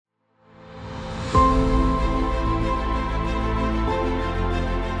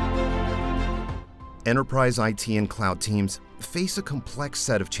Enterprise IT and cloud teams face a complex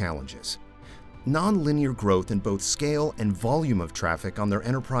set of challenges. Non-linear growth in both scale and volume of traffic on their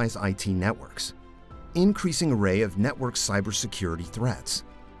enterprise IT networks. Increasing array of network cybersecurity threats.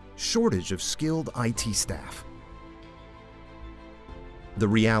 Shortage of skilled IT staff. The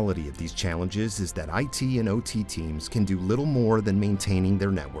reality of these challenges is that IT and OT teams can do little more than maintaining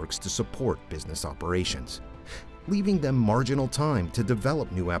their networks to support business operations, leaving them marginal time to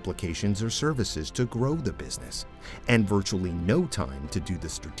develop new applications or services to grow the business, and virtually no time to do the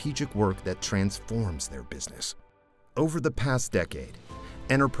strategic work that transforms their business. Over the past decade,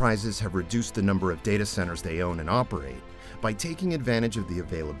 enterprises have reduced the number of data centers they own and operate by taking advantage of the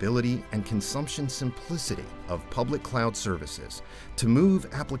availability and consumption simplicity of public cloud services to move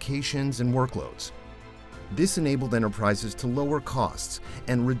applications and workloads. This enabled enterprises to lower costs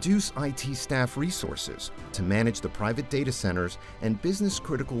and reduce IT staff resources to manage the private data centers and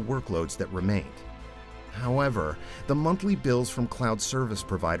business-critical workloads that remained. However, the monthly bills from cloud service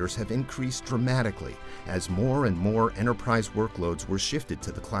providers have increased dramatically as more and more enterprise workloads were shifted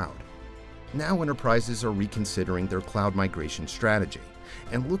to the cloud. Now enterprises are reconsidering their cloud migration strategy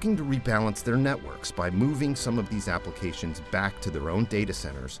and looking to rebalance their networks by moving some of these applications back to their own data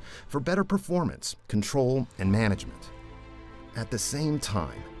centers for better performance, control, and management. At the same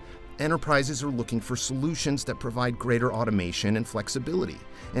time, enterprises are looking for solutions that provide greater automation and flexibility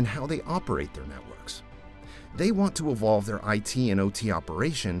in how they operate their networks. They want to evolve their IT and OT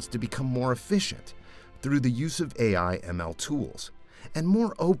operations to become more efficient through the use of AI/ML tools and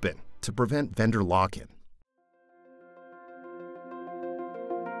more open to prevent vendor lock-in.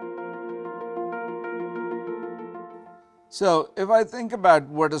 So if I think about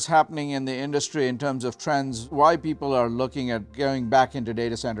what is happening in the industry in terms of trends, why people are looking at going back into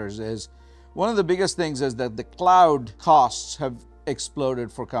data centers is one of the biggest things is that the cloud costs have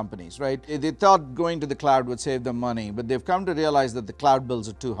exploded for companies, right? They thought going to the cloud would save them money, but they've come to realize that the cloud bills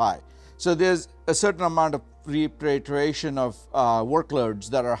are too high. So there's a certain amount of repatriation of workloads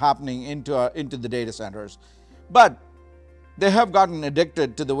that are happening into the data centers. But they have gotten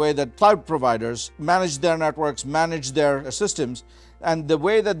addicted to the way that cloud providers manage their networks, manage their systems. And the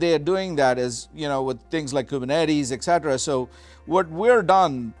way that they are doing that is, with things like Kubernetes, etc. So what we're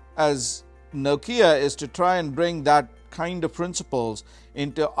done as Nokia is to try and bring that kind of principles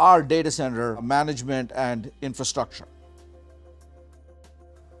into our data center management and infrastructure.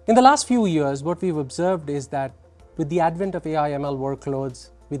 In the last few years, what we've observed is that with the advent of AI/ML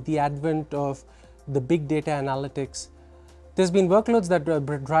workloads, with the advent of the big data analytics, there's been workloads that are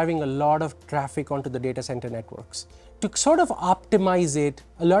driving a lot of traffic onto the data center networks. To sort of optimize it,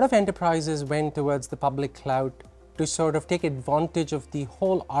 a lot of enterprises went towards the public cloud to sort of take advantage of the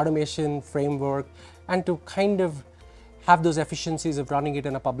whole automation framework and to kind of have those efficiencies of running it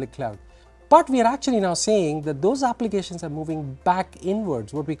in a public cloud. But we are actually now saying that those applications are moving back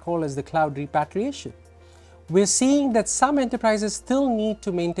inwards, what we call as the cloud repatriation. We're seeing that some enterprises still need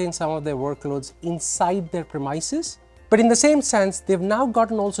to maintain some of their workloads inside their premises, but in the same sense, they've now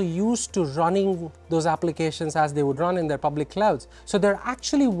gotten also used to running those applications as they would run in their public clouds. So they're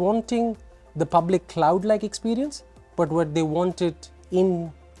actually wanting the public cloud-like experience, but what they want it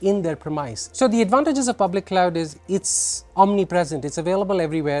in their premise. So the advantages of public cloud is it's omnipresent, it's available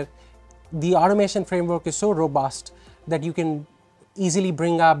everywhere. The automation framework is so robust that you can easily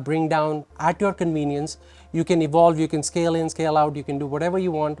bring up, bring down at your convenience. You can evolve, you can scale in, scale out, you can do whatever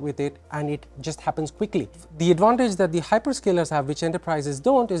you want with it, and it just happens quickly. The advantage that the hyperscalers have, which enterprises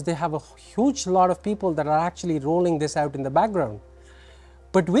don't, is they have a huge lot of people that are actually rolling this out in the background.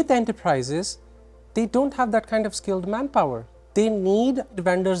 But with enterprises, they don't have that kind of skilled manpower. They need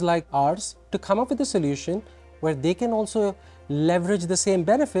vendors like ours to come up with a solution where they can also leverage the same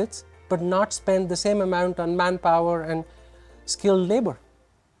benefits but not spend the same amount on manpower and skilled labor.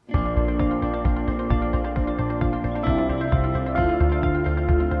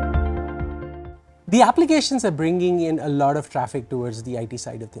 The applications are bringing in a lot of traffic towards the IT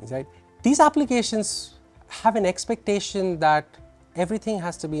side of things, right? These applications have an expectation that everything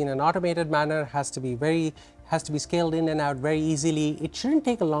has to be in an automated manner, has to be scaled in and out very easily. It shouldn't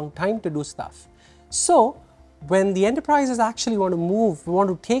take a long time to do stuff. So when the enterprises actually want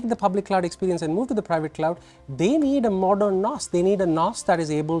to take the public cloud experience and move to the private cloud, they need a modern NOS. They need a NOS that is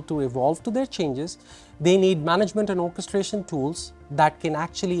able to evolve to their changes. They need management and orchestration tools that can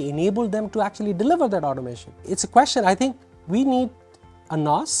actually enable them to actually deliver that automation. It's a question, I think we need a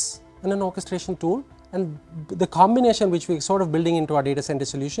NOS and an orchestration tool, and the combination which we're sort of building into our data center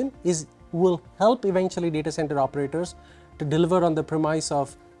solution will help eventually data center operators to deliver on the premise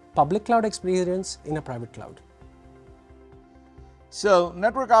of public cloud experience in a private cloud. So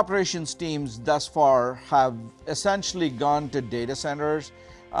network operations teams thus far have essentially gone to data centers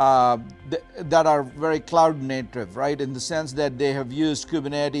that are very cloud native, right? In the sense that they have used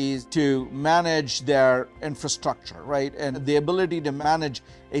Kubernetes to manage their infrastructure, right? And the ability to manage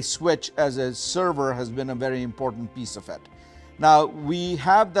a switch as a server has been a very important piece of it. Now, we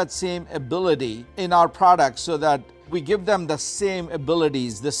have that same ability in our products so that we give them the same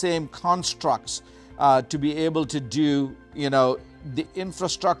abilities, the same constructs to be able to do, the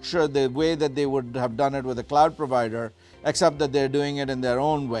infrastructure the way that they would have done it with a cloud provider, except that they're doing it in their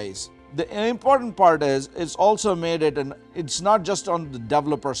own ways. The important part is it's also made it, and it's not just on the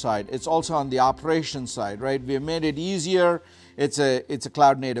developer side, it's also on the operations side, right? We've made it easier. It's a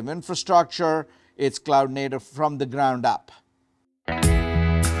cloud native infrastructure. It's cloud native from the ground up.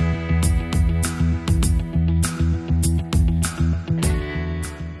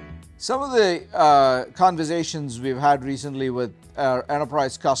 Some of the conversations we've had recently with our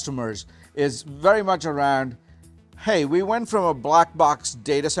enterprise customers is very much around, hey, we went from a black box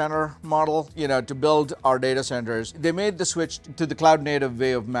data center model, to build our data centers. They made the switch to the cloud native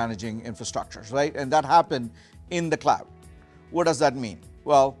way of managing infrastructures, right? And that happened in the cloud. What does that mean?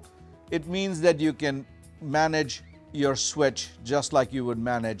 Well, it means that you can manage your switch just like you would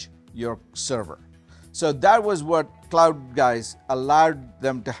manage your server. So that was what cloud guys allowed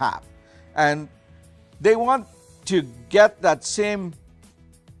them to have. And they want to get that same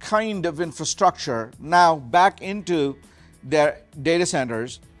kind of infrastructure now back into their data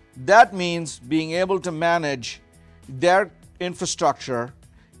centers. That means being able to manage their infrastructure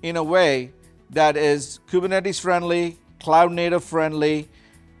in a way that is Kubernetes friendly, cloud native friendly.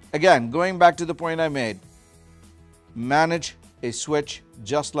 Again, going back to the point I made, manage a switch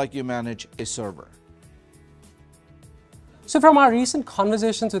just like you manage a server. So from our recent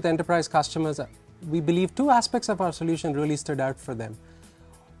conversations with enterprise customers, we believe two aspects of our solution really stood out for them.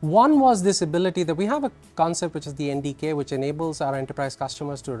 One was this ability that we have a concept which is the NDK, which enables our enterprise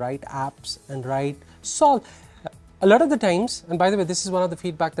customers to write apps and solve. A lot of the times, and by the way, this is one of the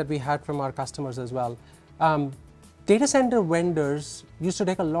feedback that we had from our customers as well, data center vendors used to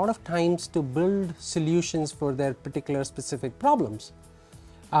take a lot of times to build solutions for their particular specific problems.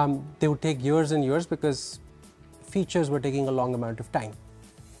 They would take years and years because features were taking a long amount of time.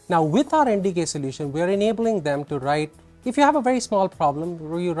 Now with our NDK solution, we are enabling them to write, if you have a very small problem,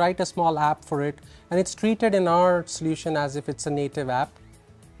 you write a small app for it, and it's treated in our solution as if it's a native app,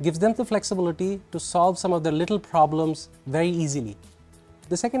 gives them the flexibility to solve some of the little problems very easily.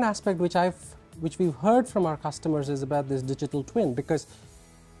 The second aspect which we've heard from our customers is about this digital twin, because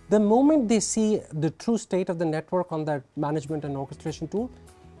the moment they see the true state of the network on that management and orchestration tool,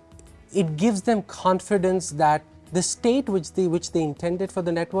 it gives them confidence that the state which they intended for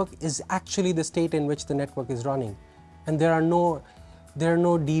the network is actually the state in which the network is running, and there are no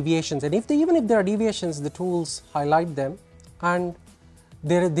deviations. And even if there are deviations, the tools highlight them, and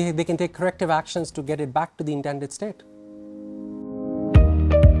they can take corrective actions to get it back to the intended state.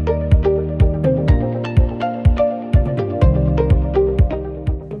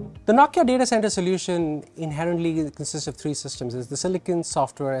 The Nokia data center solution inherently consists of three systems: is the silicon,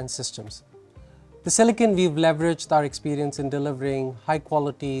 software, and systems. The silicon, we've leveraged our experience in delivering high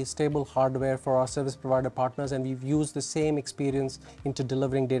quality, stable hardware for our service provider partners, and we've used the same experience into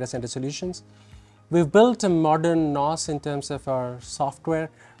delivering data center solutions. We've built a modern NOS in terms of our software,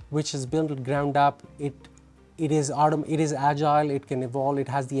 which is built ground up. It is agile, it can evolve, it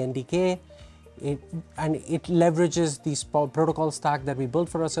has the NDK, and it leverages the protocol stack that we built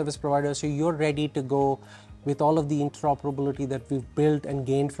for our service providers, so you're ready to go with all of the interoperability that we've built and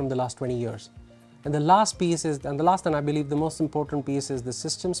gained from the last 20 years. And the last piece is, and I believe the most important piece is the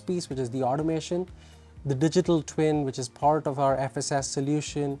systems piece, which is the automation. The digital twin, which is part of our FSS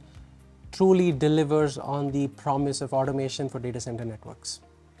solution, truly delivers on the promise of automation for data center networks.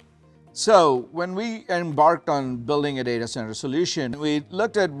 So when we embarked on building a data center solution, we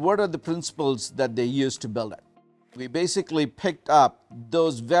looked at what are the principles that they use to build it. We basically picked up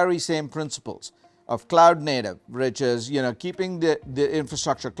those very same principles of cloud native, which is keeping the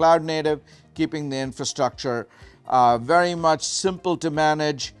infrastructure cloud native, keeping the infrastructure very much simple to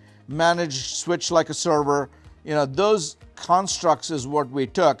manage switch like a server. Those constructs is what we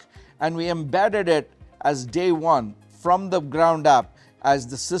took, and we embedded it as day one from the ground up as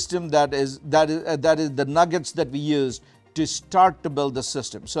the system that is the nuggets that we use to start to build the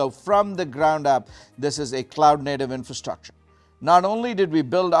system. So from the ground up, this is a cloud native infrastructure. Not only did we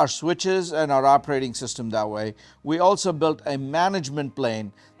build our switches and our operating system that way, we also built a management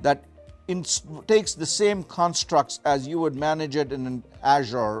plane that takes the same constructs as you would manage it in an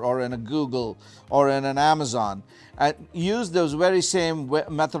Azure or in a Google or in an Amazon, and use those very same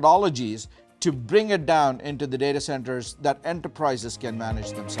methodologies to bring it down into the data centers that enterprises can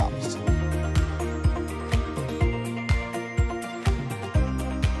manage themselves.